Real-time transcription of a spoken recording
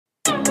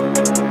YouTube,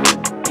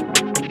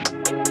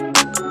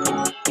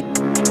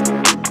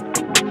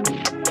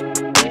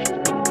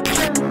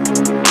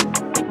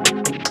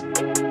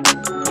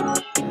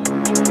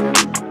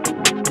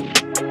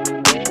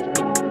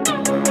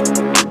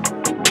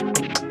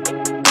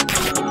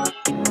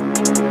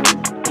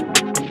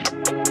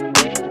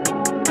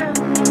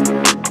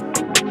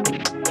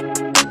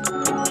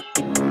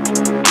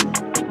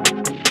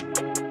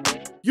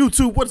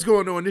 what's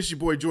going on? This is your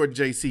boy Jordan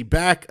JC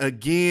back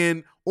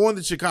again on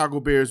the Chicago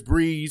Bears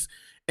Breeze,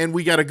 and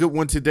we got a good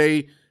one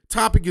today.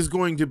 Topic is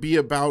going to be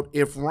about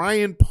if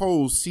Ryan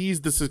Poles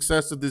sees the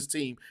success of this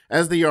team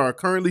as they are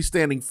currently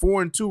standing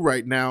 4-2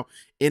 right now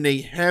in a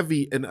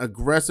heavy and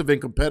aggressive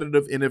and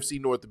competitive NFC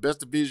North, the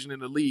best division in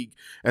the league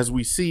as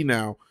we see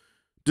now.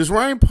 Does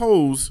Ryan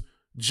Poles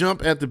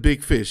jump at the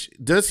big fish?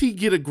 Does he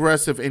get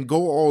aggressive and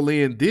go all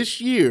in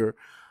this year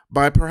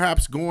by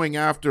perhaps going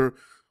after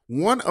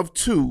one of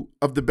two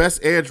of the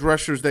best edge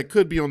rushers that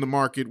could be on the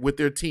market with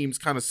their teams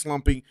kind of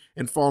slumping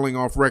and falling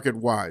off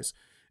record-wise?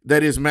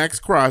 That is Maxx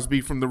Crosby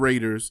from the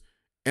Raiders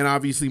and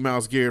obviously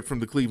Myles Garrett from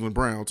the Cleveland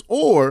Browns.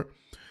 Or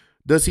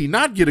does he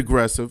not get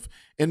aggressive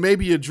and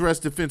maybe address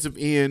defensive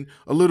end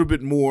a little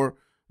bit more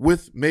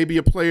with maybe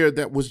a player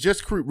that was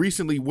just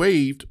recently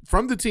waived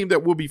from the team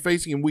that we'll be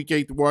facing in Week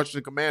 8, the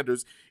Washington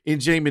Commanders, in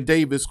Jamin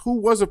Davis, who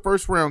was a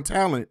first-round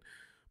talent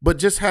but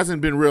just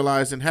hasn't been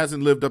realized and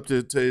hasn't lived up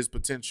to his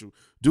potential?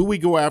 Do we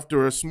go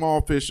after a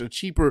small fish, a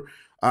cheaper,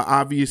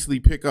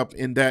 obviously, pickup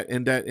in that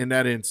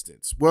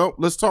instance? Well,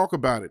 let's talk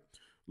about it.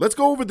 Let's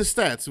go over the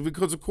stats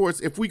because, of course,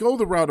 if we go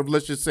the route of,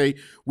 let's just say,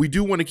 we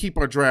do want to keep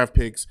our draft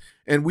picks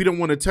and we don't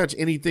want to touch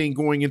anything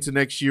going into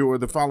next year or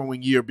the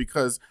following year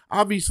because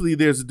obviously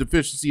there's a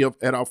deficiency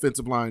at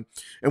offensive line,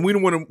 and we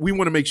want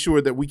to make sure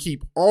that we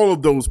keep all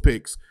of those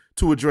picks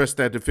to address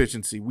that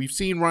deficiency. We've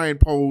seen Ryan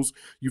Poles.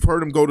 You've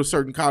heard him go to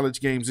certain college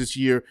games this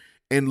year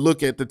and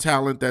look at the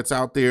talent that's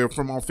out there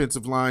from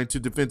offensive line to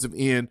defensive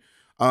end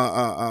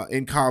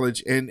in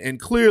college, and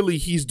clearly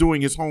he's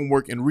doing his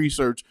homework and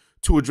research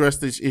to address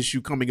this issue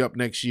coming up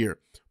next year.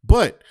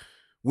 But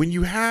when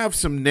you have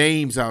some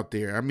names out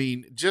there, I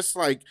mean, just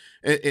like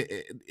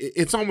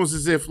it's almost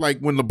as if like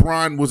when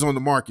LeBron was on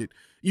the market,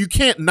 you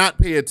can't not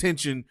pay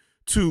attention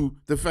to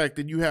the fact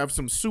that you have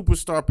some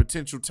superstar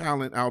potential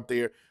talent out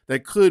there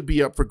that could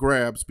be up for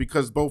grabs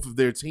because both of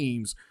their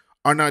teams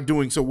are not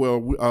doing so well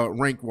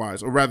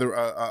rank-wise, or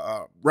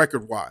rather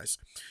record-wise.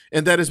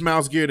 And that is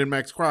Myles Garrett and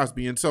Maxx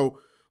Crosby. And so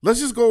let's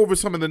just go over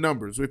some of the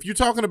numbers. If you're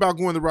talking about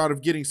going the route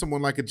of getting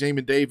someone like a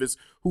Jamin Davis,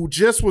 who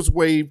just was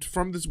waived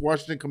from the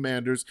Washington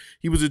Commanders,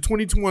 he was a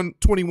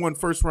 2021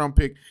 first-round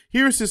pick.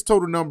 Here's his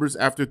total numbers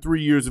after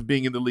 3 years of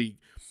being in the league.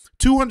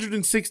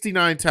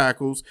 269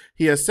 tackles.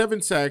 He has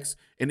 7 sacks,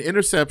 an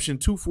interception,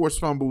 2 forced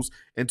fumbles,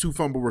 and 2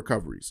 fumble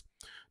recoveries.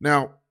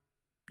 Now,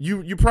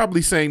 you're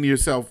probably saying to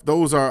yourself,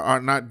 those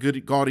are not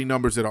good, gaudy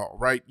numbers at all,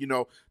 right? You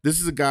know, this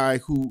is a guy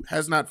who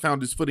has not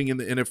found his footing in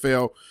the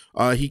NFL.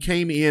 He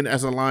came in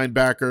as a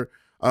linebacker,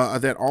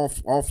 that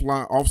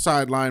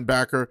offside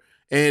linebacker,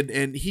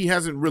 and he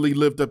hasn't really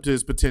lived up to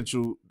his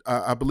potential.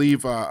 I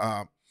believe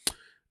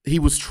he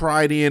was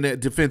tried in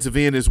at defensive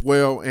end as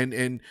well,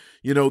 and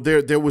you know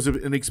there was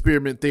an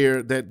experiment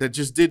there that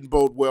just didn't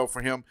bode well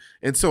for him,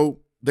 and so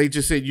they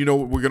just said, you know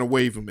what, we're going to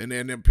waive him,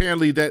 and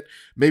apparently that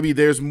maybe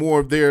there's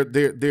more there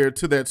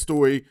to that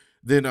story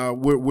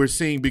than we're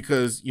seeing,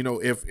 because you know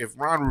if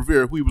Ron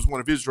Rivera, who was one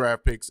of his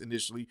draft picks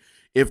initially,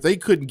 if they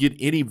couldn't get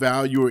any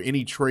value or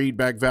any trade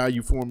back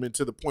value for him,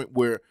 to the point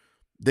where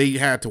they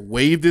had to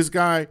waive this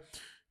guy,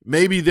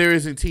 maybe there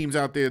isn't teams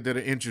out there that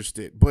are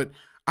interested. But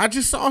I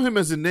just saw him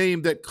as a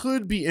name that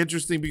could be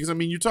interesting because, I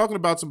mean, you're talking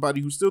about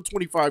somebody who's still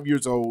 25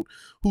 years old,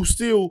 who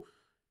still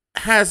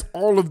has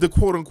all of the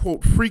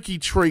quote-unquote freaky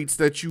traits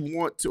that you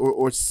want to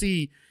or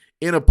see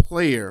in a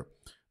player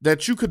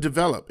that you could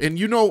develop. And,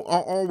 you know,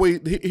 always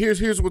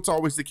here's what's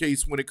always the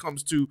case when it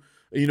comes to,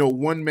 you know,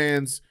 one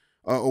man's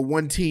or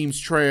one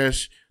team's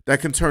trash that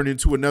can turn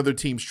into another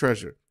team's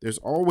treasure. There's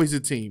always a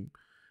team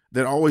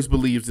that always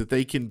believes that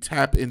they can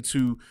tap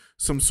into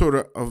some sort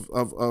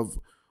of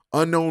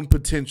unknown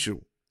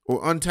potential or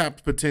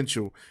untapped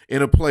potential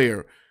in a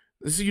player.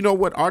 So you know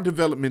what? Our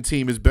development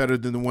team is better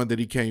than the one that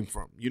he came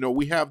from. You know,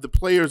 we have the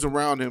players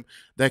around him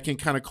that can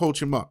kind of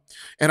coach him up.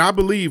 And I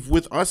believe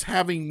with us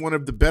having one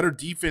of the better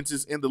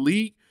defenses in the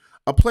league,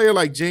 a player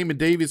like Jamin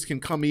Davis can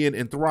come in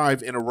and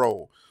thrive in a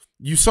role.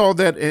 You saw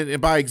that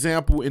by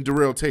example in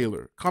Darrell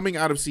Taylor. Coming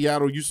out of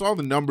Seattle, you saw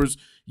the numbers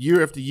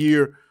year after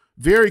year,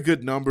 very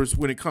good numbers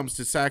when it comes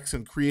to sacks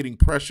and creating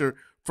pressure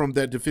from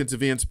that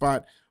defensive end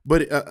spot.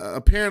 But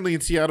apparently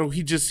in Seattle,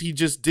 he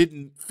just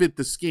didn't fit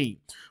the scheme.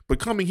 But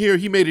coming here,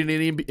 he made an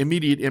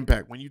immediate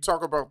impact. When you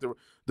talk about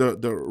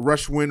the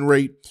rush win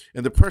rate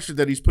and the pressure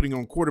that he's putting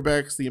on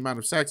quarterbacks, the amount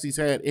of sacks he's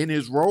had in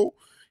his role,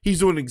 he's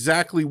doing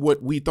exactly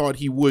what we thought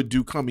he would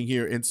do coming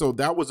here. And so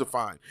that was a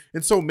find.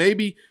 And so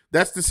maybe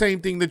that's the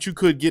same thing that you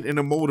could get in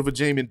a mold of a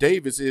Jamin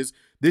Davis, is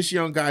this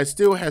young guy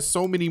still has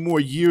so many more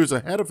years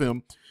ahead of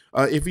him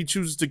if he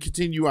chooses to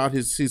continue out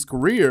his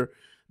career,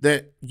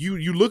 that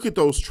you look at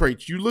those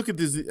traits, you look at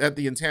the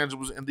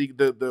intangibles and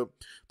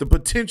the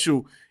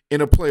potential in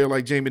a player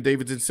like Jamin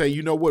Davis and say,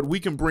 you know what, we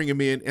can bring him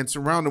in and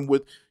surround him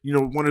with,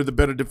 one of the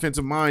better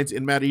defensive minds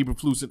in Matt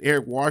Eberflus and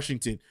Eric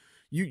Washington.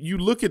 You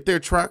look at their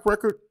track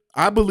record,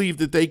 I believe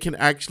that they can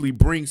actually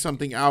bring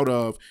something out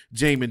of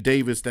Jamin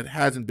Davis that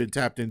hasn't been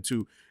tapped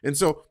into. And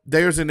so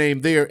there's a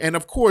name there. And,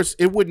 of course,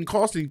 it wouldn't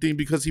cost anything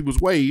because he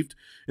was waived.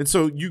 And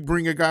so you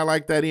bring a guy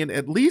like that in,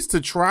 at least to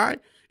try,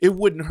 it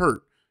wouldn't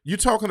hurt. You're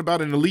talking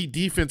about an elite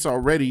defense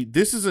already.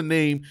 This is a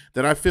name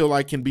that I feel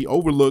like can be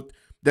overlooked,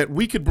 that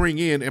we could bring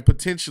in and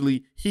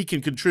potentially he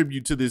can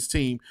contribute to this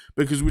team,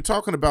 because we're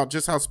talking about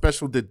just how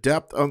special the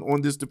depth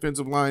on this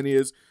defensive line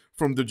is,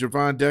 from the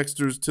Javon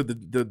Dexters to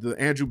the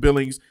Andrew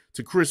Billings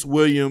to Chris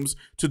Williams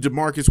to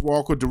DeMarcus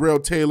Walker, Darrell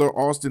Taylor,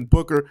 Austin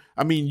Booker.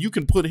 I mean, you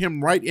can put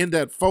him right in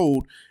that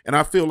fold, and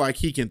I feel like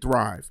he can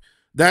thrive.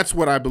 That's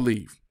what I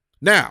believe.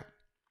 Now,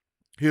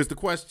 here's the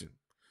question.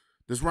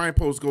 Does Ryan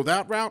Poles go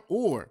that route,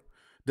 or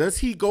does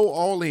he go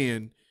all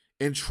in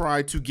and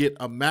try to get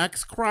a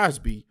Maxx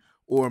Crosby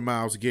or a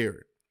Myles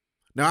Garrett?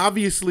 Now,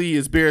 obviously,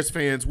 as Bears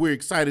fans, we're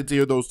excited to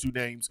hear those two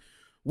names.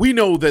 We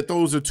know that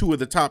those are two of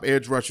the top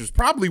edge rushers,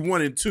 probably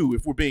 1 and 2,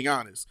 if we're being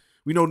honest.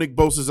 We know Nick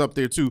Bosa's up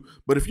there too.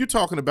 But if you're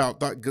talking about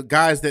the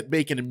guys that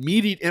make an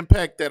immediate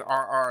impact, that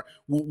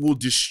will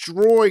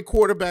destroy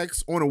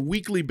quarterbacks on a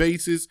weekly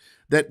basis,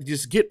 that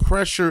just get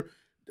pressure,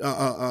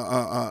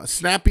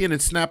 snap in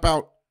and snap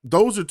out,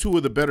 those are two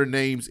of the better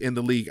names in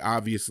the league,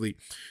 obviously.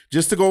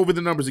 Just to go over the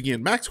numbers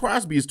again, Maxx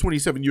Crosby is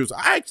 27 years old.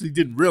 I actually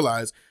didn't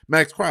realize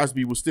Maxx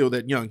Crosby was still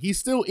that young. He's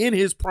still in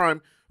his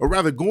prime, or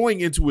rather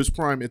going into his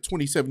prime at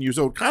 27 years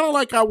old, kind of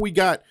like how we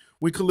got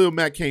when Khalil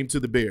Mack came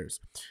to the Bears.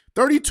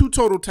 32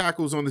 total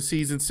tackles on the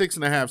season,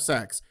 6.5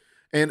 sacks.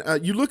 And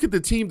you look at the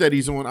team that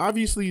he's on,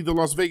 obviously the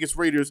Las Vegas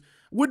Raiders,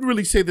 wouldn't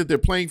really say that they're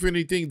playing for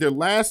anything. They're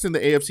last in the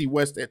AFC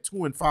West at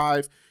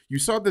 2-5. You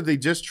saw that they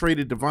just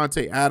traded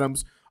Devontae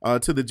Adams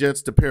to the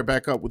Jets to pair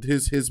back up with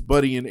his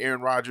buddy in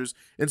Aaron Rodgers.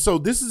 And so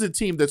this is a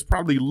team that's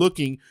probably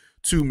looking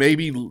to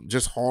maybe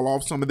just haul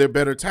off some of their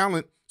better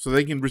talent so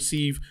they can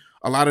receive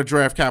a lot of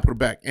draft capital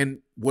back. And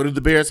what do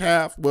the Bears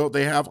have? Well,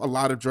 they have a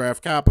lot of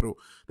draft capital.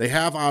 They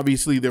have,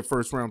 obviously, their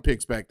first-round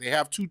picks back. They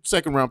have 2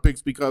 second-round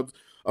picks because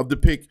of the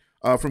pick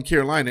from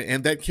Carolina.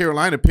 And that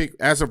Carolina pick,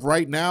 as of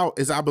right now,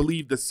 is, I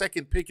believe, the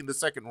second pick in the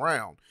second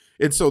round.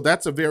 And so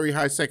that's a very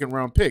high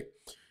second-round pick.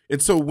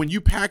 And so when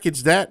you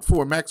package that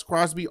for Maxx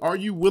Crosby, are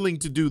you willing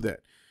to do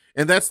that?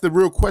 And that's the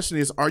real question,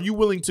 is, are you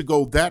willing to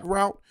go that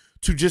route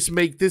to just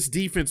make this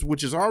defense,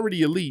 which is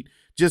already elite,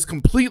 just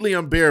completely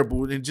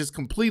unbearable and just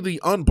completely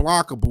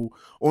unblockable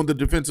on the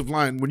defensive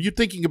line? When you're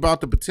thinking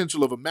about the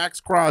potential of a Maxx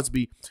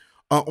Crosby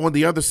on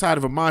the other side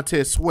of a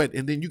Montez Sweat,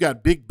 and then you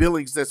got Big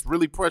Billings that's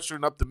really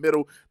pressuring up the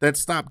middle, that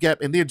stopgap,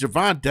 and then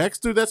Javon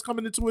Dexter that's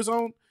coming into his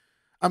own.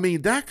 I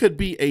mean, that could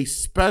be a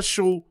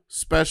special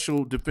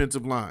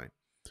defensive line.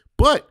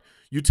 But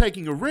you're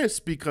taking a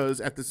risk,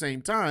 because at the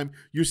same time,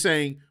 you're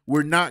saying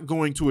we're not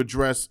going to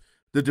address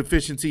the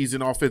deficiencies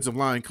in offensive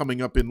line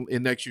coming up in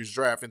next year's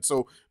draft. And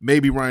so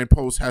maybe Ryan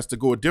Poles has to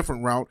go a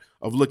different route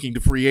of looking to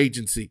free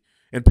agency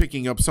and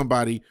picking up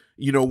somebody,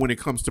 when it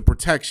comes to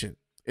protection.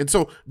 And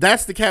so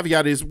that's the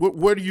caveat, is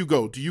where do you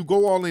go? Do you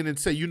go all in and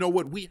say, you know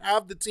what, we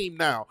have the team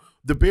now.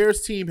 The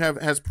Bears team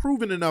has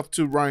proven enough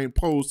to Ryan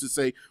Poles to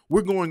say,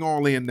 we're going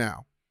all in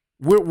now.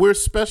 We're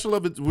special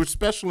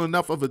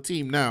enough of a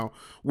team now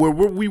where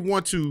we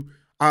want to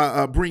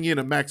bring in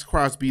a Maxx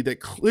Crosby that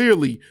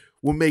clearly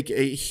will make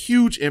a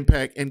huge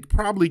impact and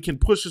probably can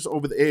push us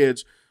over the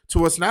edge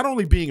to us not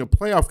only being a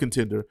playoff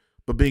contender,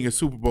 but being a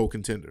Super Bowl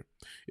contender.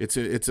 It's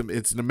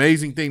an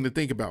amazing thing to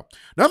think about.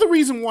 Another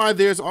reason why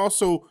there's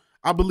also,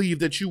 I believe,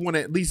 that you want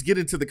to at least get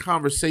into the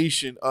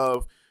conversation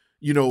of,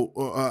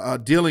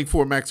 dealing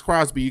for Maxx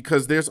Crosby,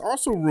 because there's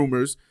also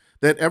rumors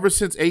that ever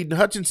since Aiden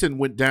Hutchinson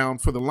went down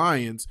for the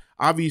Lions,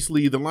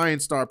 obviously the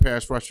Lions star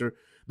pass rusher,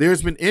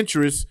 there's been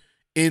interest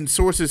in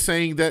sources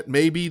saying that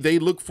maybe they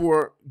look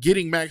for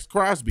getting Maxx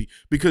Crosby,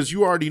 because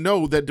you already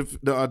know that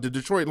the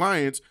Detroit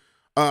Lions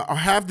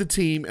have the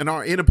team and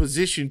are in a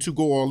position to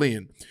go all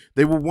in.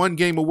 They were 1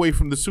 game away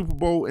from the Super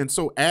Bowl, and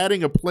so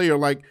adding a player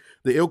like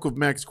the ilk of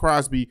Maxx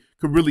Crosby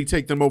could really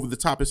take them over the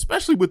top,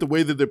 especially with the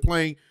way that they're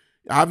playing.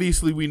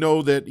 Obviously, we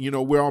know that,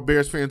 we're all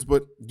Bears fans,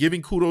 but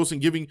giving kudos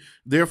and giving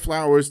their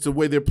flowers to the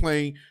way they're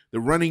playing. The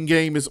running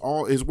game is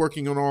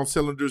working on all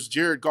cylinders.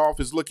 Jared Goff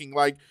is looking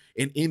like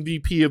an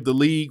MVP of the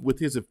league with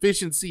his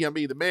efficiency. I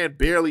mean, the man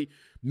barely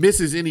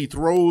misses any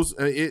throws.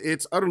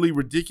 It's utterly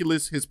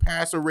ridiculous. His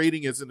passer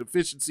rating as an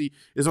efficiency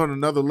is on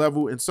another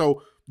level. And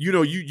so,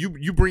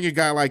 you bring a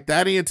guy like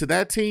that into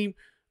that team,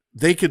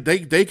 they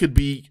could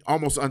be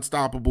almost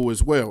unstoppable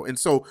as well. And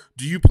so,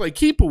 do you play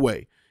keep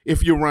away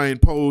if you're Ryan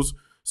Poles?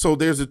 So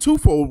there's a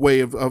twofold way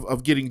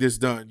of getting this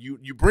done.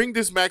 You bring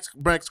this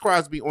Maxx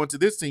Crosby onto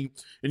this team,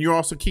 and you're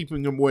also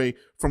keeping him away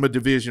from a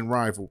division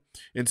rival.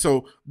 And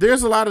so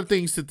there's a lot of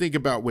things to think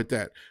about with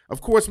that. Of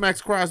course,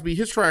 Maxx Crosby,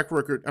 his track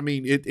record, I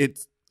mean,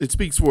 It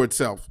speaks for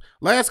itself.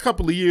 Last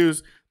couple of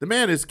years, the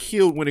man is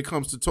killed when it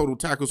comes to total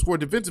tackles. For a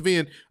defensive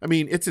end, I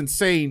mean, it's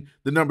insane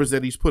the numbers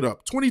that he's put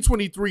up.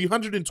 2023,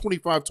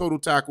 125 total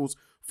tackles,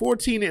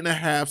 14 and a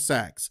half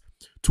sacks.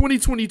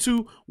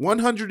 2022,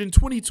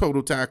 120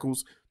 total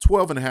tackles,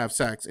 12 and a half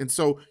sacks. And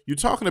so you're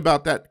talking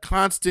about that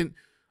constant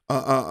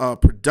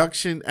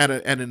production at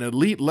an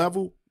elite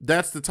level.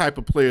 That's the type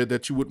of player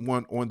that you would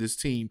want on this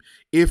team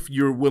if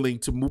you're willing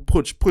to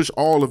push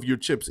all of your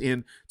chips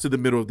in to the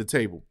middle of the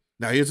table.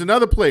 Now, here's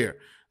another player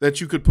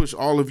that you could push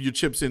all of your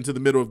chips into the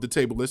middle of the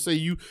table. Let's say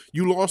you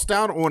lost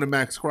out on a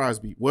Maxx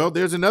Crosby. Well,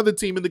 there's another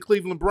team in the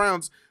Cleveland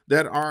Browns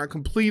that are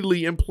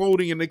completely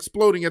imploding and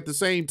exploding at the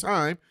same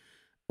time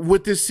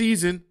with this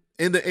season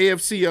in the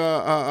AFC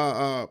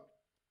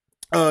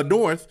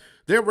North.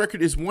 Their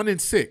record is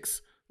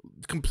 1-6.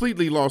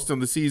 Completely lost on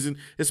the season,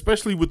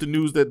 especially with the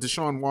news that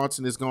Deshaun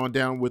Watson has gone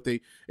down with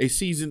a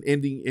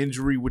season-ending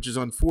injury, which is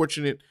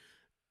unfortunate.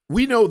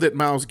 We know that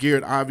Myles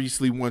Garrett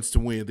obviously wants to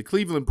win. The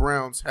Cleveland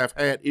Browns have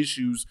had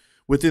issues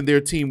within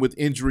their team with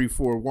injury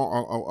for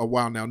a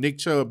while now. Nick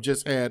Chubb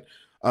just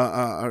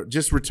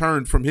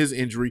returned from his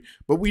injury,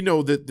 but we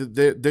know that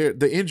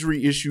the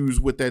injury issues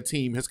with that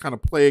team has kind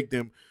of plagued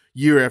them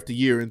year after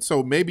year. And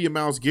so maybe a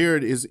Myles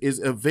Garrett is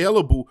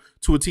available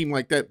to a team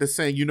like that that's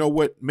saying, you know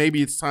what,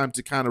 maybe it's time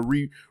to kind of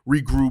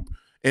regroup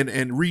and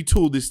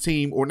retool this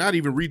team, or not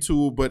even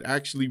retool, but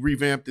actually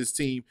revamp this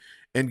team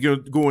and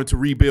go into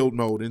rebuild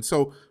mode. And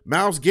so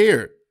Myles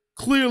Garrett,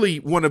 clearly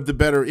one of the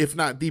better, if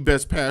not the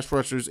best pass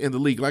rushers in the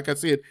league. Like I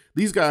said,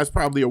 these guys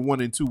probably are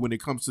 1 and 2 when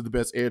it comes to the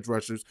best edge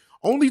rushers.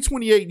 Only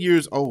 28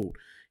 years old.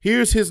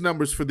 Here's his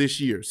numbers for this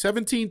year.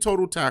 17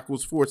 total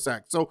tackles, 4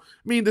 sacks. So,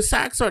 I mean, the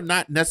sacks are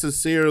not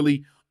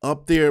necessarily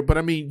up there, but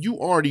I mean, you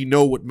already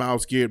know what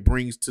Myles Garrett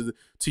brings to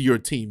your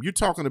team. You're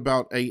talking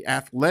about a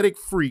athletic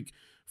freak.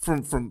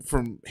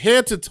 From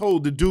head to toe,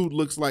 the dude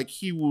looks like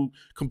he will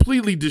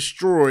completely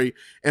destroy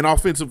an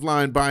offensive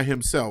line by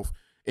himself.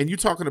 And you're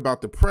talking about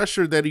the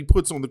pressure that he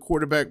puts on the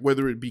quarterback,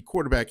 whether it be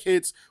quarterback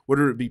hits,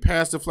 whether it be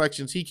pass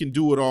deflections, he can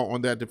do it all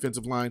on that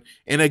defensive line.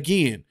 And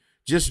again,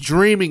 just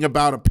dreaming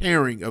about a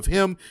pairing of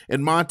him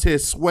and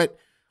Montez Sweat,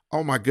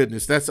 oh my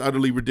goodness, that's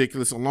utterly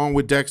ridiculous, along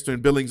with Dexter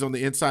and Billings on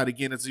the inside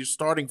again as your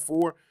starting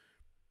 4.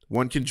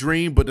 One can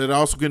dream, but it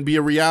also can be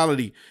a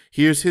reality.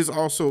 Here's his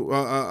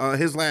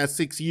his last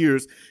 6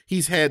 years.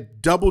 He's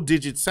had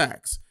double-digit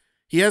sacks.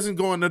 He hasn't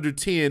gone under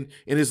 10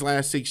 in his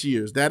last 6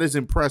 years. That is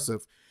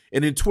impressive.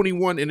 And in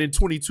 21 and in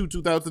 22,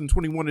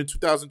 2021 and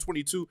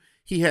 2022,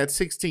 he had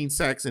 16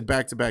 sacks in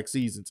back-to-back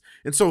seasons.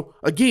 And so,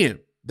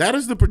 again, that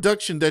is the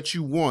production that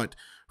you want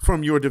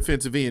from your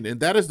defensive end. And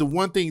that is the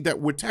one thing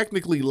that we're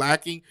technically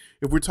lacking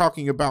if we're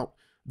talking about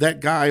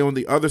that guy on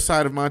the other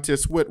side of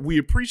Montez Sweat. We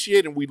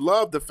appreciate and we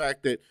love the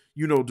fact that,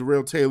 you know,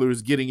 Darrell Taylor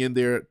is getting in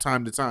there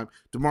time to time.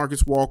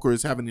 DeMarcus Walker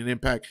is having an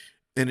impact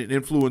and an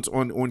influence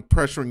on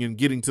pressuring and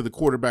getting to the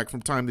quarterback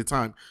from time to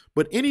time.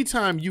 But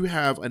anytime you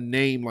have a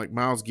name like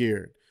Myles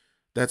Garrett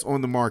that's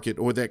on the market,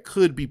 or that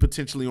could be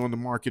potentially on the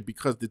market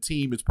because the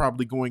team is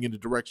probably going in the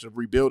direction of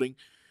rebuilding,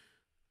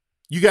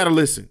 you got to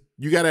listen.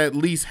 You got to at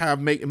least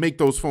make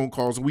those phone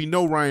calls. We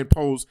know Ryan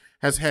Poles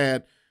has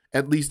had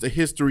at least a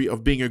history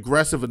of being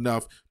aggressive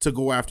enough to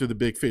go after the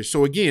big fish.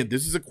 So again,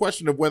 this is a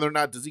question of whether or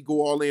not does he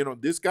go all in on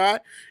this guy,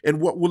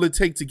 and what will it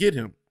take to get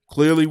him?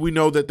 Clearly, we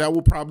know that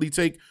will probably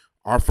take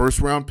our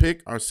first-round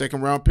pick, our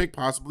second-round pick,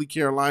 possibly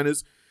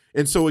Carolina's.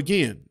 And so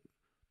again,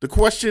 the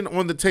question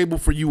on the table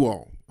for you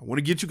all, I want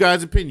to get you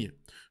guys' opinion.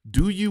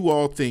 Do you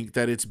all think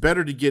that it's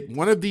better to get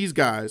one of these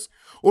guys,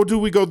 or do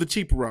we go the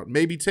cheaper route?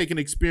 Maybe take an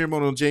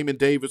experiment on Jamin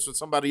Davis or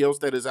somebody else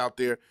that is out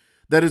there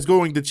that is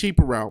going the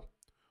cheaper route?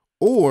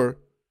 Or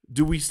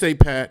do we stay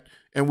pat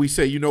and we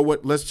say, you know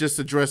what, let's just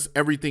address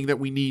everything that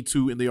we need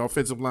to in the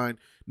offensive line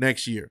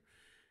next year?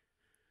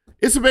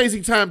 It's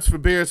amazing times for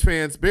Bears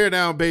fans. Bear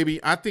down, baby.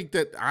 I think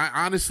that,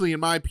 honestly,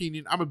 in my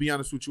opinion, I'm going to be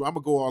honest with you, I'm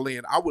going to go all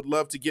in. I would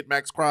love to get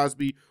Maxx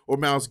Crosby or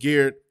Myles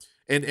Garrett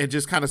and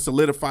just kind of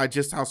solidify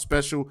just how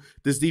special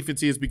this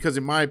defense is, because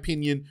in my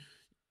opinion,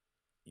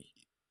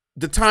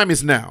 the time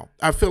is now.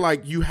 I feel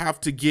like you have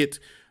to get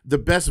the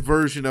best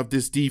version of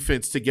this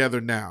defense together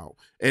now.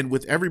 And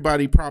with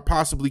everybody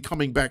possibly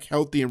coming back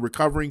healthy and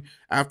recovering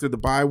after the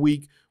bye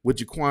week, with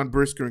Jaquan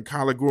Brisker and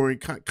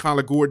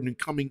Kyler Gordon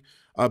coming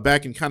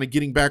back and kind of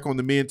getting back on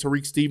the mend,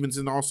 Tariq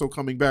Stevenson also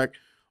coming back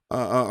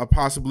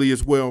possibly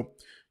as well.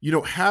 You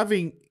know,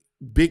 having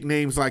big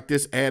names like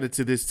this added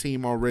to this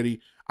team already,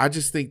 I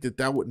just think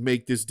that would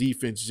make this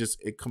defense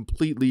just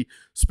completely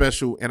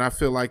special. And I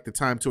feel like the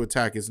time to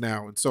attack is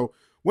now. And so,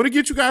 want to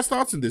get you guys'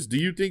 thoughts on this. Do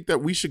you think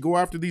that we should go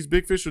after these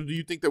big fish, or do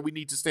you think that we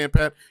need to stand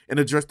pat and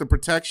address the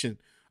protection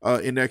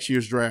in next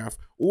year's draft?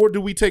 Or do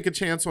we take a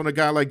chance on a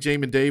guy like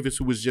Jamin Davis,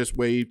 who was just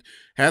waived,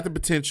 had the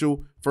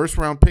potential,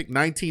 first-round pick,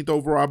 19th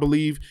overall, I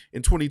believe,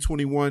 in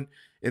 2021?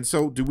 And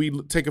so do we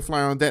take a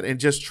flyer on that and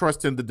just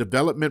trust in the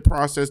development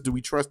process? Do we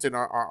trust in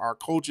our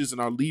coaches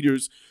and our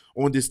leaders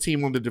on this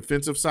team on the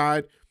defensive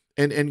side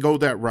and go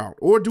that route?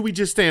 Or do we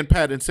just stand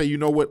pat and say, you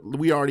know what,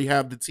 we already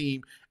have the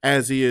team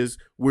as is,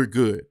 we're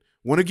good?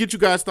 Want to get you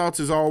guys' thoughts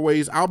as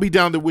always. I'll be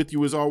down there with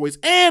you as always.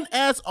 And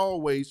as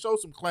always, show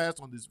some class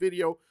on this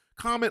video.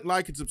 Comment,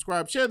 like, and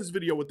subscribe. Share this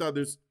video with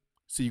others.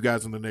 See you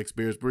guys on the next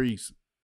Bears Breeze.